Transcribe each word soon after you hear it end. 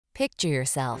Picture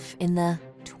yourself in the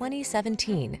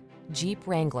 2017 Jeep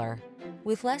Wrangler.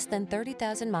 With less than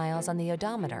 30,000 miles on the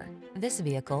odometer, this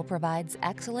vehicle provides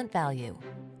excellent value.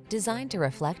 Designed to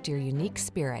reflect your unique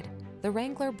spirit, the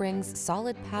Wrangler brings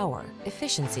solid power,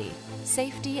 efficiency,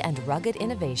 safety, and rugged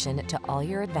innovation to all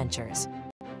your adventures.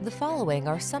 The following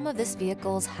are some of this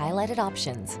vehicle's highlighted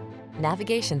options: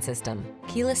 navigation system,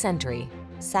 keyless entry,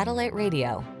 satellite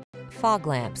radio, fog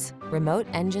lamps, remote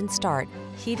engine start,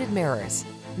 heated mirrors,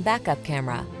 backup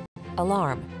camera,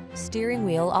 alarm, steering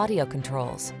wheel audio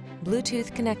controls,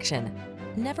 Bluetooth connection.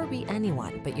 Never be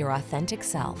anyone but your authentic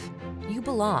self. You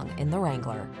belong in the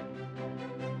Wrangler.